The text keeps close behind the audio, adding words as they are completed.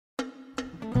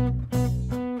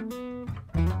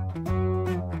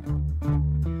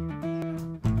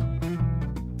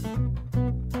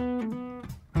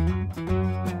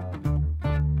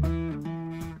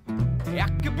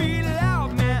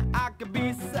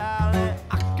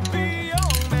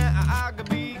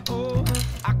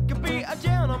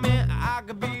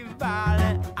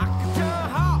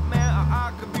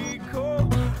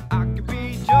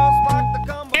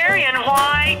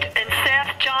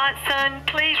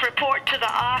report to the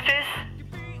office.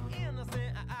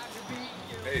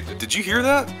 Hey, did you hear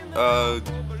that?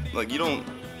 Like you don't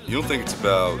think it's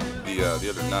about the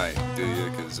other night, do you?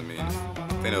 Because I mean,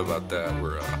 if they know about that,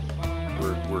 we're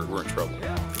in trouble.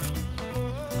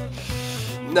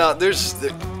 No, there's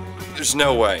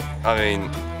no way. I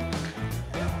mean,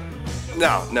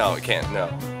 no, it can't. No.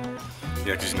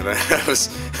 Yeah, because you know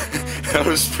that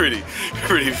was pretty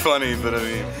funny, but I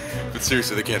mean, but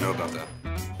seriously, they can't know about that.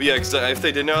 But yeah, because if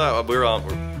they did know that,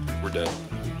 we're dead.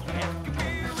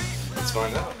 Let's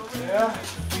find out. Yeah.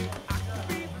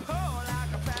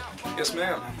 Yes,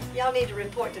 ma'am. Y'all need to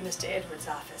report to Mr. Edwards'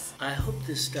 office. I hope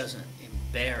this doesn't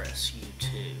embarrass you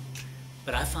two,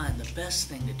 but I find the best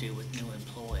thing to do with new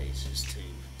employees is to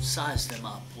size them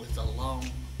up with a long,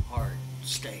 hard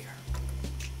stare.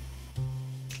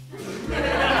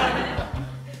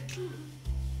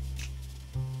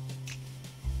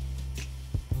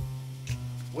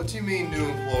 What do you mean, new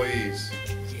employees?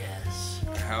 Yes.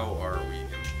 How are we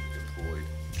employed?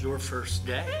 Your first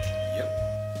day.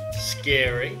 Yep.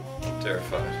 Scary. I'm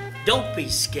terrified. Don't be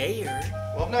scared.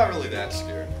 Well, I'm not really that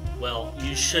scared. Well,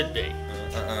 you should be.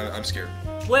 I'm scared.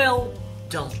 Well,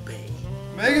 don't be.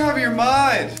 Make up your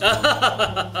mind!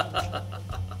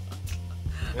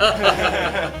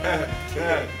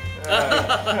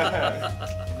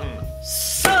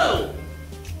 So,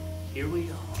 here we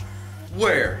are.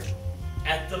 Where?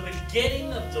 At the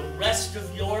beginning of the rest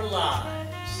of your lives.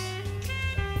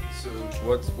 So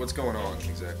what's going on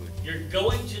exactly? You're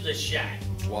going to the shack.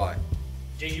 Why?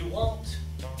 Do you want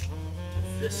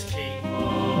this key? I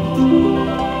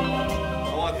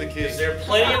want the Is kids. there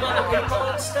plenty of other people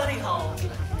in study hall who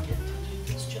can get to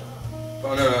do this job?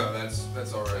 Oh no,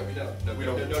 that's all right. We don't. No,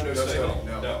 study.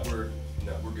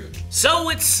 No, we're good. So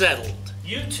it's settled.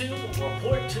 You two will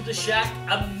report to the shack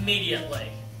immediately.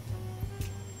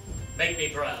 Make me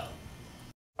proud.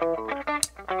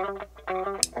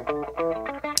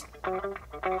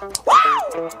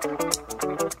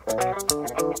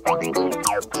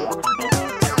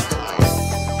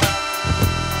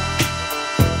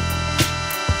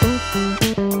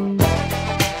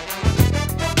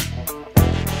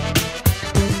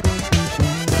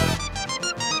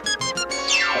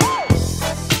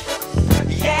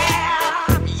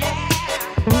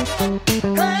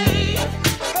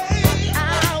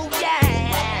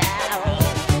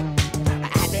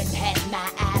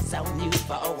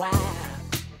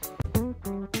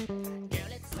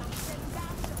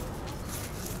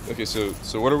 Okay, so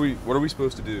what are we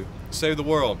supposed to do? Save the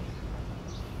world.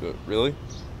 Really?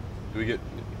 Do we get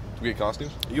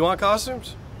costumes? You want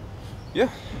costumes? Yeah.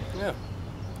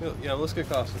 Yeah, let's get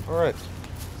costumes. All right.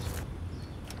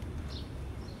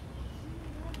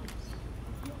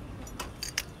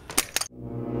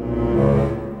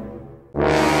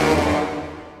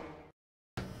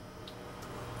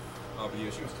 Yeah,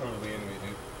 she was totally into me,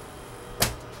 dude.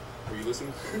 Were you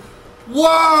listening?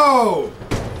 Whoa!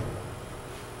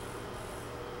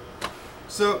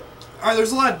 So, alright,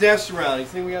 there's a lot of desks around. You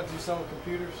think we have to do something with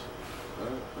computers?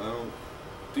 I don't.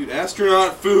 Dude,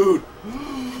 astronaut food.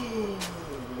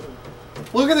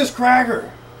 Look at this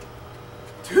cracker!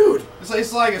 Dude,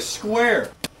 it's like a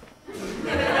square.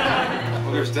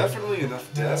 Well, there's definitely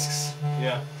enough desks.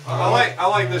 Yeah. I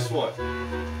like this one.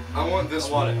 I want this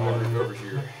I want one it. over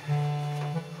here.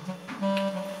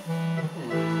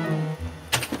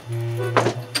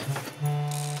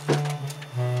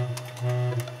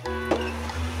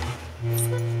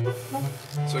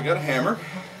 So I got a hammer.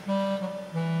 I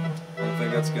don't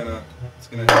think it's gonna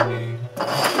help me.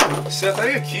 Seth, I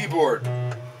need a keyboard.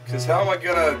 Cause how am I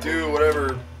gonna do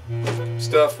whatever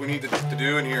stuff we need to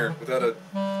do in here without a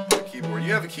keyboard?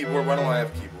 You have a keyboard, why don't I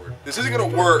have a keyboard? This isn't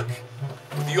gonna work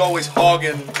with you always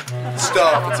hogging the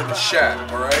stuff that's in the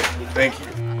shack, alright? Thank you.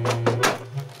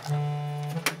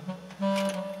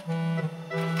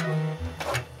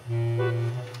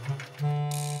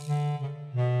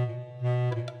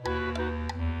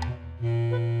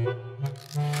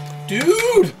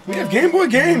 Dude, we have Game Boy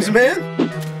games, man.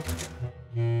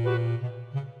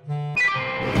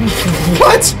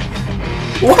 What?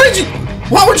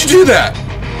 Why would you do that?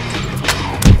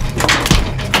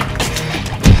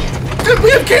 Dude,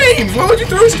 we have games! Why would you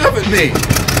throw stuff at me?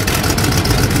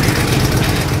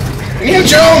 Ian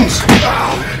Jones!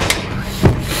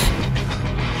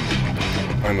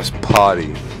 I must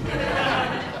potty.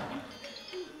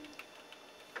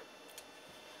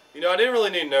 You know, I didn't really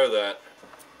need to know that.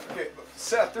 Okay,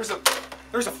 Seth, there's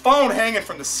a phone hanging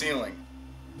from the ceiling.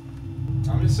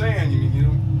 I'm just saying, you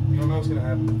don't know what's gonna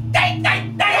happen.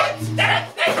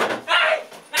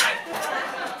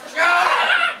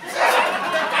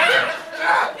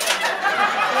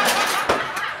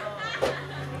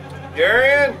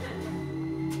 Garion?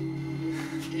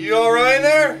 You alright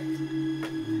there?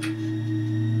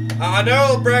 I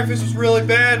know breakfast was really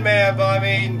bad, man, but I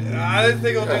mean, I didn't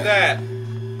think it'll do that.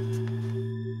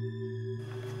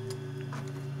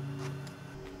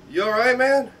 You alright,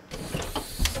 man?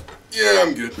 Yeah,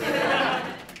 I'm good.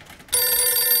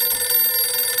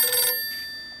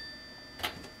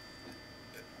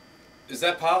 Is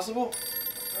that possible?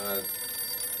 I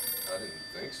didn't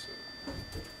think so.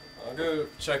 I'll go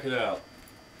check it out.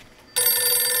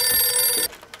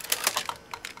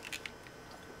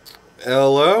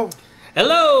 Hello?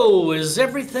 Hello, is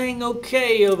everything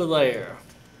okay over there?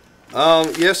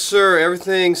 Yes, sir.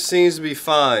 Everything seems to be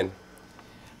fine.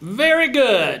 Very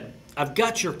good. I've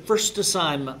got your first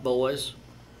assignment, boys.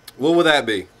 What would that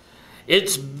be?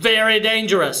 It's very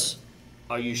dangerous.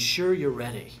 Are you sure you're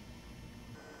ready?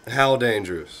 How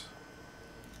dangerous?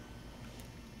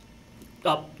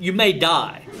 You may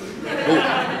die.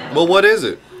 Well, what is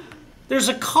it? There's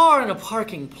a car in a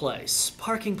parking place.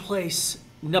 Parking place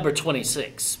number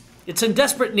 26. It's in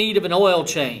desperate need of an oil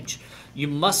change. You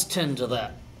must tend to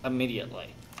that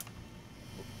immediately.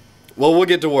 Well, we'll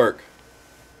get to work.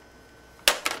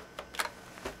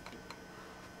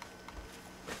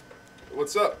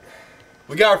 What's up?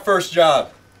 We got our first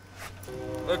job.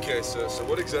 Okay, so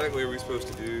what exactly are we supposed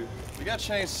to do? We got to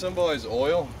change somebody's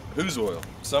oil. Whose oil?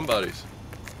 Somebody's.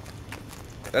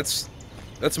 That's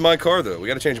my car, though. We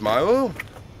gotta change my oil?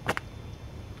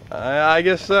 I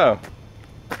guess so.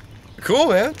 Cool,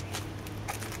 man.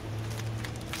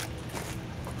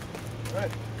 All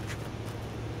right.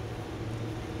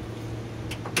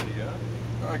 You got it?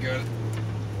 I got it.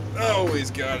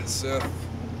 Always got it, Seth.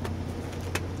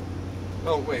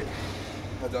 Oh, wait.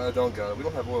 I don't got it. We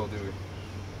don't have oil, do we?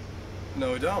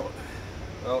 No, we don't.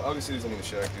 Well, obviously there's only in the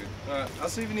shack, dude. All right. I'll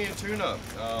see if you need a tune-up.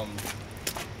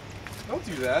 Don't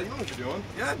do that. You know what you're doing.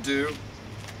 Yeah, I do.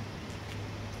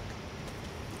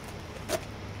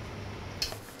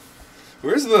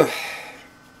 Where's the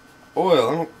oil?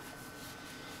 I don't...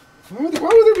 Why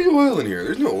would there be oil in here?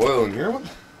 There's no oil in here. What?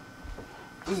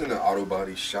 This isn't an auto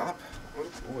body shop. What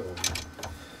is oil in here?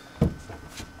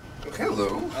 Oh,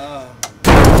 hello.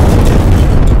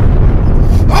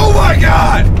 Oh my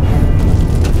God!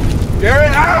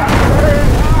 Garion! Ah!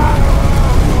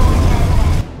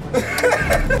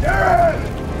 Garion!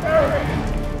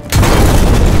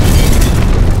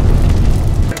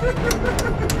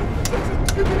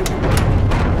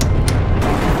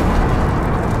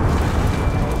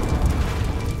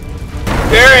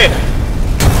 Garion!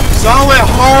 Something went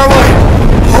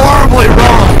horribly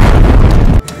wrong.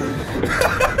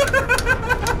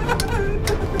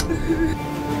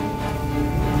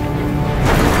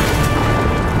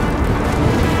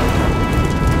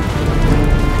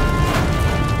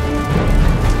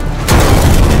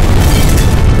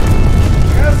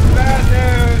 That's bad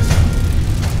news.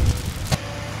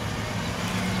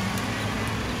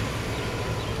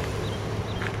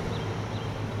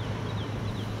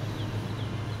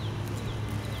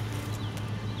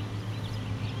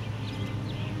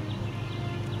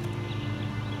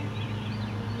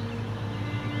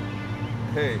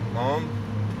 Hey, Mom.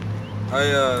 I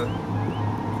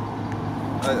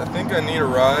think I need a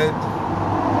ride.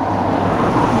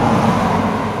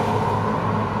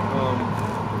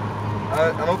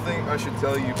 I don't think I should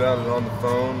tell you about it on the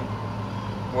phone.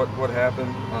 What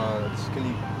happened?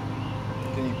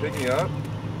 Can you pick me up?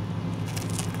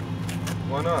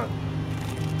 Why not?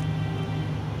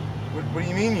 What do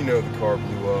you mean you know the car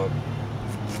blew up?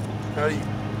 How do you...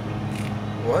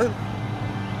 What?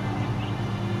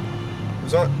 It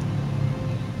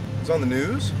was on the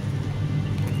news?